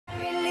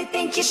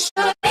think you should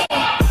be.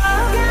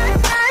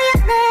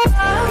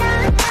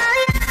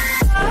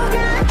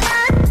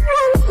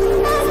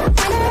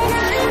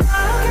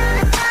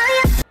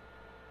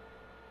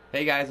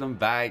 Hey guys, I'm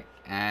back,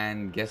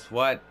 and guess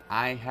what?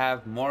 I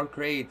have more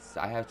crates.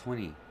 I have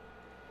 20.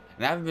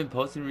 And I haven't been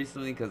posting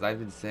recently because I've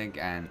been sick,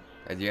 and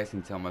as you guys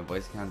can tell, my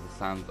voice kind of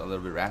sounds a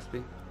little bit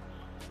raspy.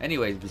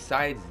 Anyways,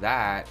 besides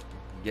that,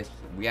 guess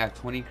we have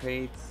 20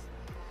 crates.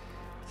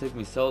 It took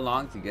me so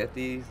long to get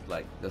these,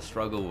 like the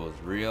struggle was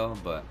real.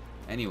 But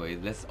anyways,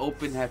 let's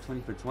open have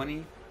 20 for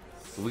 20.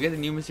 So we get the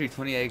new mystery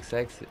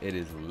 20XX. It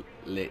is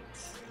lit.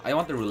 I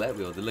want the roulette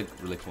wheels. They look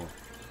really cool.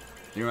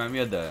 They remind me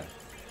of the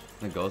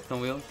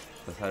Ghostum wheels.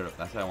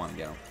 That's why I want to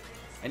get them.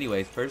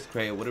 Anyways, first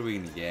crate. What are we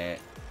gonna get?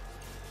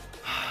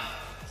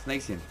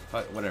 Snakeskin.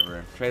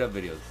 Whatever. Trade up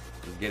videos.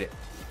 Let's get it.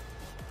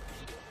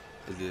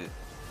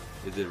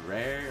 Is it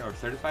rare or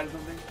certified or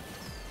something?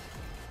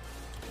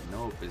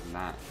 Nope, it's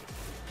not.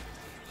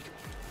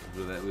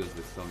 That wheels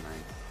look so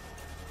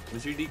nice.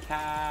 Mystery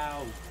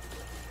decal.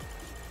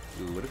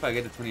 Dude, what if I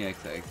get the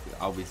 20XX?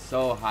 I'll be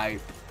so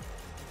hyped.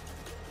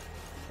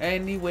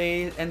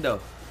 Anyways, Endo.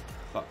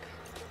 Fuck.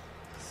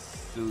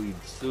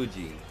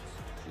 Suji.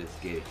 Let's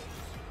get it.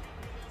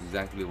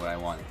 Exactly what I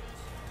wanted.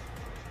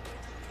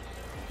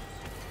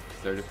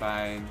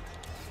 Certified.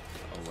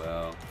 Oh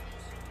well.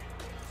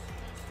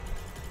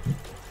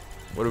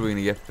 What are we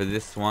gonna get for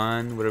this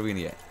one? What are we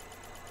gonna get?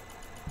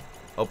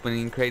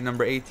 Opening crate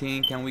number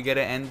 18. Can we get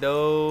an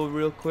Endo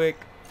real quick?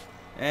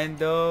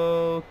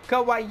 Endo.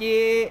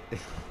 Kawaii.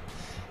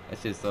 That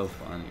shit's so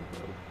funny,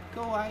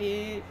 bro.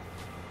 Kawaii.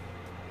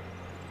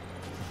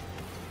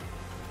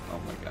 Oh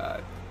my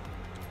god.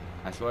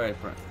 I swear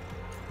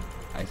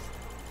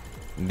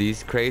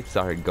these crates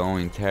are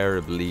going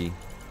terribly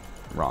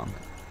wrong.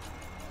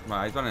 Come on,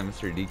 I just want a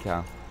mystery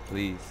decal,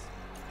 please.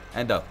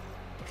 End up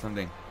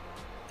something.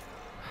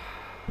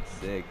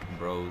 Sick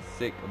bros,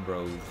 sick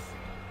bros.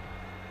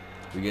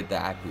 We get the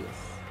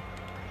Aqueous.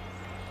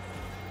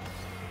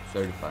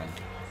 Certified.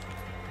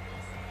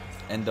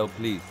 Endo,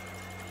 please.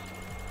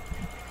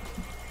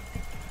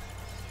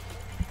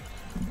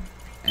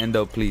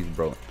 Endo, please,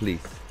 bro,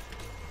 please.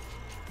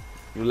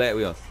 Roulette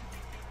wheels.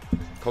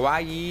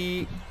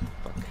 Kawaii.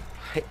 Fuck.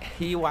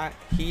 Hiyawa.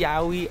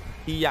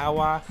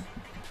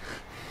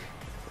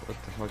 What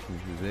the fuck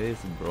is this,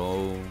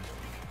 bro?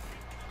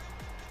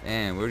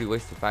 Man, we already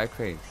wasted 5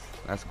 crates.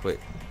 That's quick.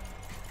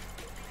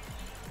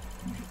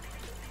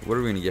 What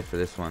are we gonna get for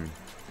this one?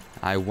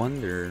 I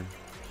wonder,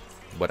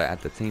 but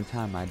at the same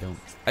time, I don't.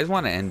 I just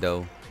want an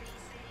Endo.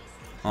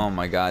 Oh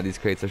my god, these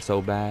crates are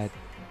so bad.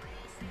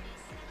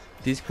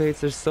 These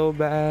crates are so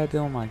bad.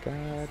 Oh my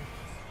god.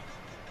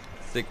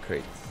 Sick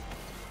crates.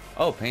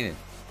 Oh, painted.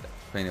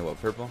 Painted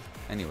what, purple?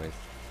 Anyways.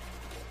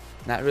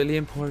 Not really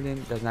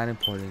important. That's not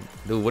important.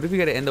 Dude, what if we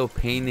get an Endo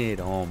painted?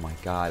 Oh my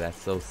god,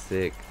 that's so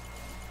sick.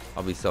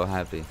 I'll be so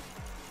happy.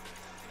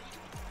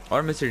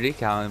 Or Mr.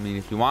 Decal. I mean,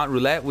 if you want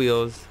roulette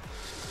wheels.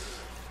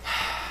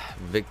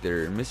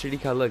 Victor. Mr.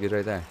 Decal, look, it's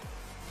right there.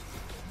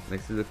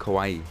 Next to the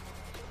Kawaii.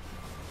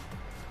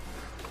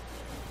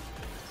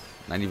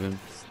 Not even.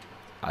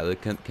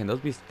 Can those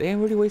be. Damn,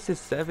 we already wasted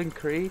 7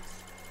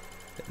 crates.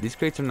 These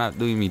crates are not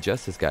doing me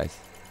justice, guys.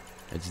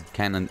 I just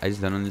can't. I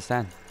just don't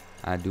understand.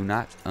 I do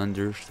not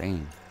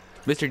understand.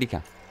 Mr.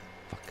 Decal.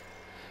 Fuck.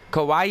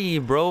 Kawaii,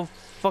 bro.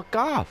 Fuck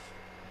off.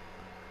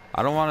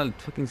 I don't want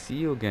to fucking see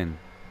you again.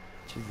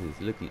 Jesus,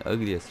 you're looking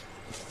ugly as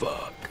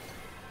fuck.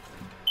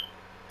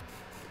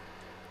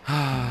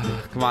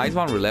 Come on, I just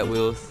want roulette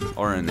wheels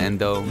or an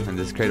Endo, and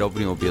this crate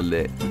opening will be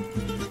lit.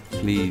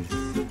 Please.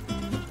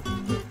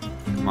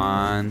 Come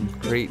on.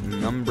 Crate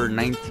number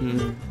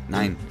 19.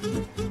 9.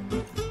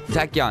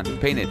 Tachyon,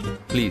 painted,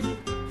 please.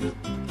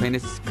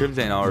 Painted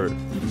crimson or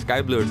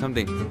sky blue or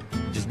something.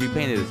 Just be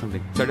painted or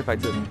something.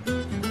 Certified too.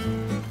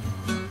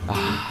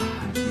 Ah,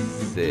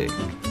 sick.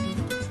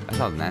 That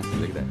sounds nasty.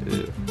 Look at that.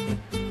 Ew.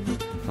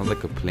 Sounds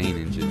like a plane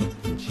engine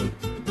and shit.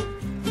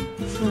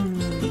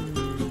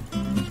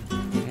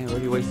 Damn,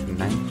 already wasted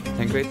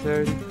 10 crates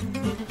already.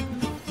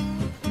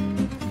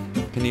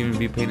 Can even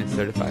be painted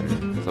certified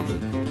or something.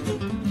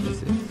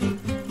 Jesus.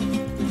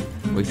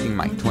 Wasting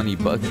my 20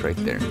 bucks right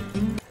there.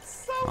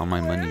 All my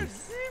monies.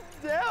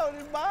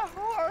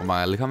 Oh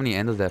my god, look how many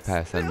Endos that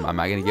passed. Am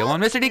I gonna get one?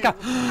 Mr. Decal!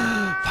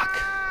 Fuck.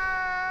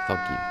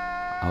 Fuck you.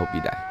 I hope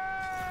you die.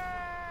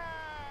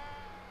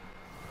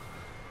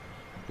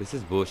 This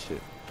is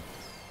bullshit.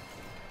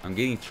 I'm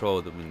getting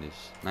trolled up in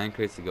this. 9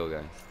 crates to go,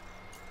 guys.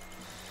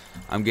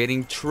 I'm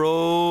getting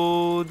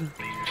trolled.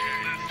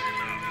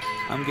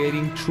 I'm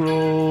getting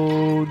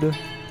trolled.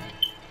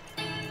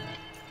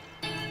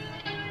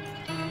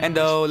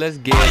 Endo, let's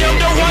get it. I am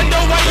the one, the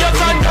way your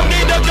son don't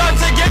need a gun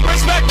to get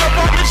respect up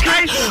on the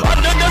street.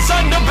 Under the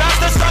sun, the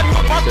bastard son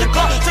will pop the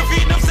clock to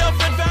feed himself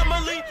and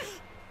family.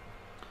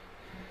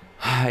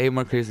 8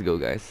 more crates to go,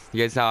 guys.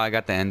 You guys saw I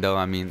got the Endo.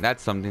 I mean,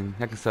 that's something.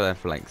 I can sell that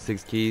for like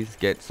 6 keys,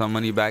 get some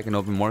money back, and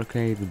open more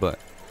crates. But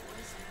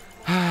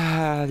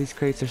these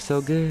crates are so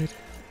good.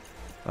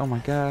 Oh my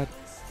god.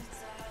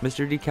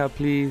 Mr. Decal,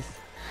 please.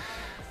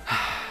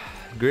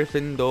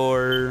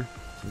 Gryffindor.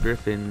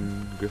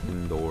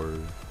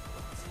 Gryffindor.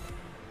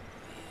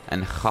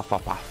 And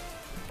Hufflepuff.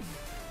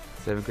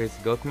 7 crates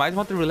to go. Come on, I just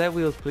want the roulette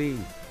wheels, please.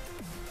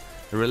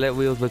 The roulette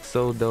wheels look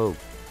so dope.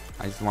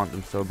 I just want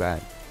them so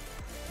bad.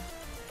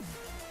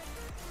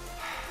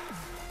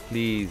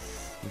 Please,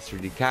 Mr.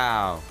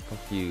 Decal.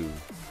 Fuck you.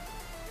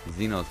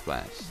 Xeno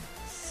Splash.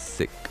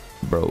 Sick,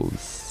 bro.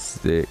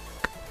 Sick.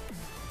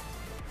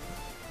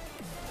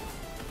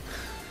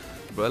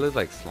 Bro, it looks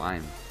like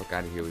slime. Fuck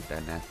out of here with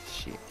that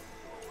nasty shit.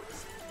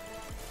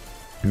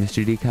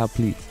 Mr. Decal,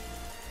 please.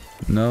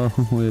 No,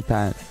 we'll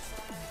pass.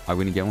 I'm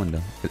gonna get one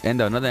though.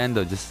 Endo, another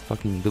Endo. Just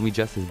fucking do me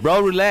justice.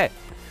 Bro, roulette!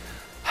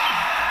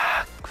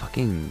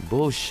 Fucking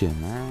bullshit,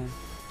 man.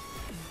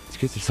 These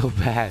kids are so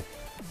bad.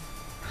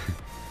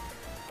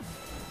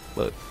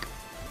 Look.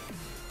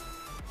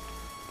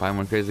 5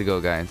 more crates to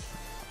go, guys.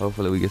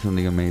 Hopefully we get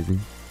something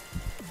amazing.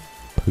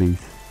 Please.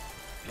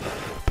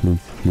 Please,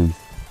 please.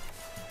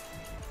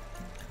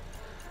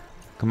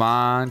 Come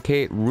on,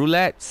 Kate.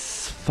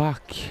 Roulettes.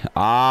 Fuck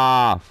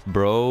off,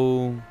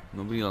 bro.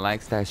 Nobody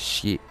likes that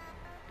shit.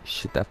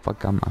 Shit that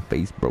fuck on my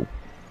face, bro.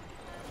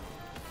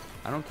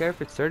 I don't care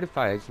if it's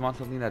certified. I just want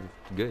something that's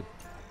good.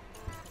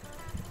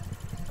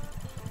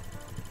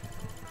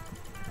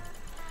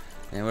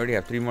 And we already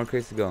have 3 more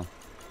crates to go.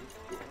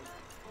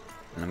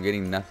 And I'm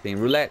getting nothing.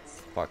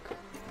 Roulettes. Fuck.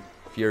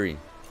 Fury.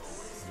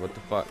 What the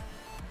fuck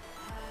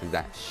is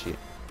that shit?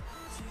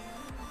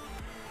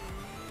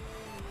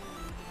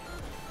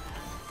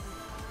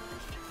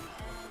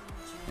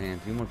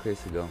 And 3 more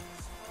crates to go.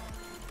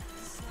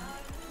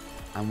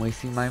 I'm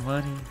wasting my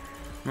money.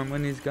 My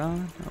money's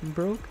gone. I'm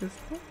broke as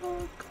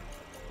fuck.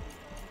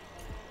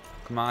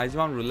 Come on, I just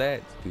want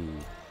roulette, dude.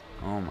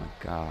 Oh my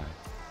god.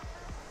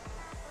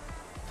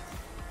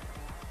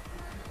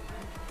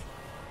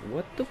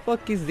 What the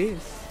fuck is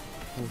this?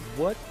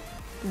 What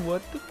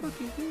the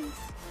fuck is this?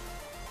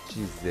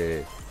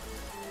 Jesus.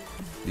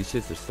 These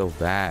shits are so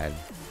bad.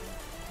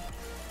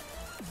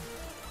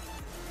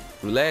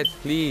 Roulettes,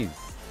 please.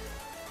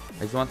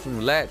 I just want some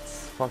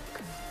roulettes. Fuck.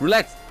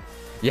 Roulettes!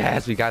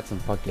 Yes, we got some.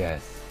 Fuck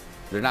yes.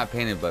 They're not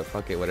painted, but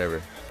fuck it,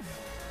 whatever.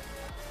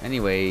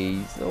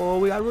 Anyways, so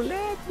we got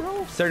roulette,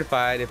 bro.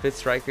 Certified. If it's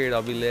striker,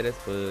 I'll be lit as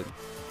fuck.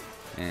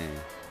 And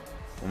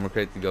 1 more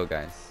credit to go,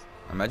 guys.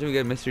 Imagine we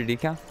get a mystery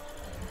decal.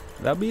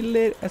 That'll be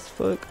lit as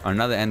fuck. Or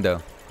another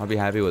Endo. I'll be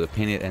happy with a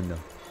painted Endo.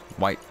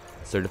 White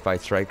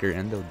certified striker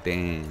Endo.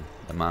 Dang,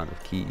 the amount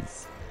of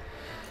keys.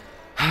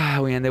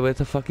 We ended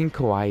with a fucking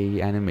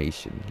kawaii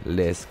animation.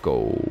 Let's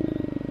go.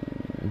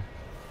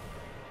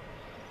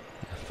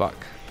 Fuck.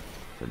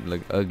 They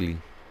look ugly.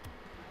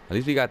 At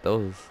least we got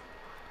those.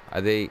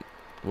 Are they...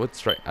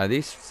 What's right? Are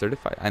they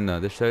certified? I know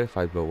they're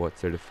certified, but what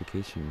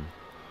certification?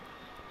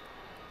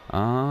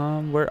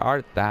 Where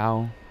art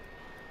thou?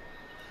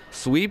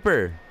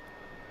 Sweeper.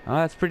 Oh,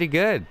 that's pretty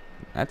good.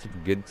 That's a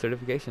good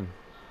certification.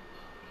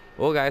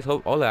 Well, guys,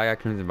 hope. Oh, I got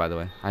crimson, by the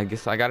way. I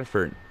guess I got it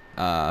for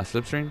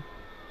slipstream.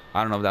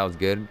 I don't know if that was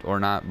good or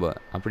not,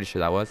 but I'm pretty sure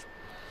that was.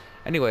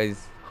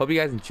 Anyways, hope you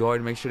guys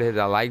enjoyed. Make sure to hit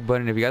that like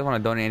button. If you guys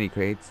want to donate any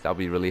crates, that'll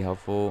be really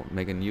helpful.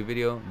 Make a new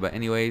video. But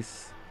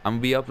anyways, I'm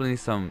gonna be uploading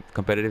some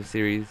competitive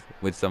series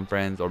with some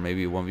friends, or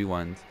maybe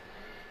 1v1s.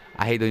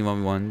 I hate doing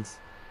 1v1s,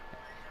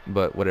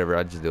 but whatever,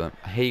 I'll just do it.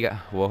 Hey, you guys,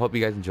 well, hope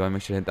you guys enjoy.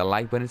 Make sure to hit that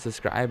like button,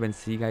 subscribe, and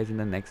see you guys in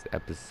the next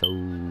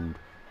episode.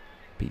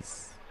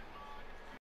 Peace.